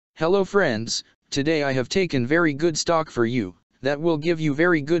Hello friends, today I have taken very good stock for you, that will give you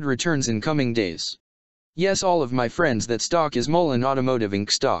very good returns in coming days. Yes, all of my friends, that stock is Mullen Automotive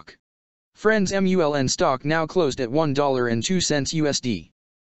Inc. stock. Friends, MULN stock now closed at $1.02 USD.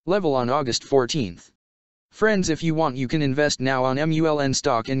 Level on August 14th. Friends, if you want you can invest now on MULN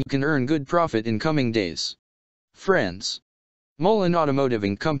stock and you can earn good profit in coming days. Friends. Mullen Automotive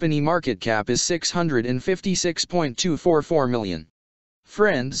Inc. company market cap is $656.244 million.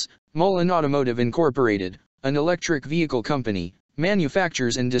 Friends, Mullen Automotive Incorporated, an electric vehicle company,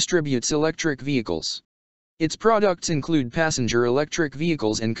 manufactures and distributes electric vehicles. Its products include passenger electric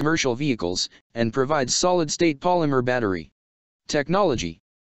vehicles and commercial vehicles, and provides solid-state polymer battery technology.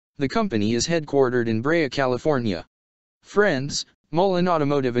 The company is headquartered in Brea, California. Friends, Mullen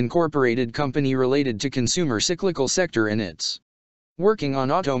Automotive Incorporated company related to consumer cyclical sector and it's working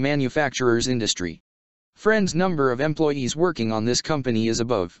on auto manufacturers industry. Friends, number of employees working on this company is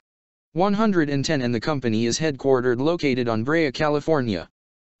above 110 and the company is headquartered located on Brea, California,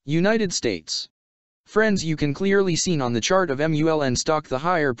 United States. Friends, you can clearly seen on the chart of MULN stock the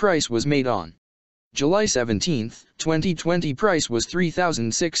higher price was made on July 17, 2020. Price was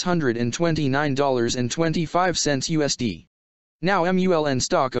 $3,629.25 USD. Now MULN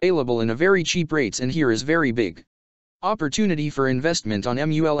stock available in a very cheap rates, and here is very big opportunity for investment on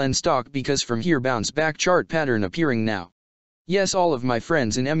MULN stock because from here bounce back chart pattern appearing now. Yes, all of my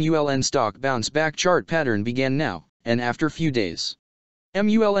friends, in MULN stock bounce back chart pattern began now, and after few days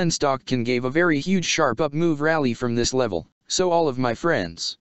MULN stock can gave a very huge sharp up move rally from this level. So all of my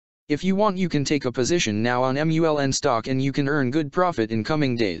friends, if you want you can take a position now on MULN stock and you can earn good profit in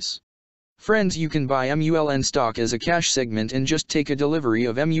coming days. Friends, you can buy MULN stock as a cash segment and just take a delivery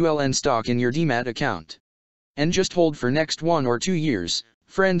of MULN stock in your demat account and just hold for next 1 or 2 years.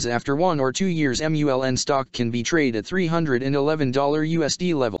 Friends, after 1 or 2 years MULN stock can be traded at $311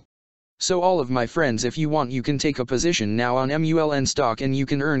 USD level. So all of my friends, if you want you can take a position now on MULN stock and you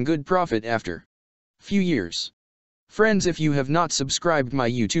can earn good profit after few years. Friends, if you have not subscribed my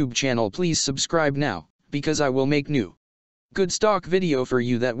YouTube channel, please subscribe now, because I will make new good stock video for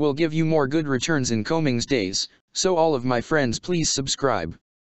you that will give you more good returns in coming days. So all of my friends, please subscribe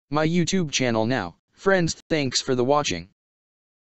my YouTube channel now. Friends, thanks for the watching.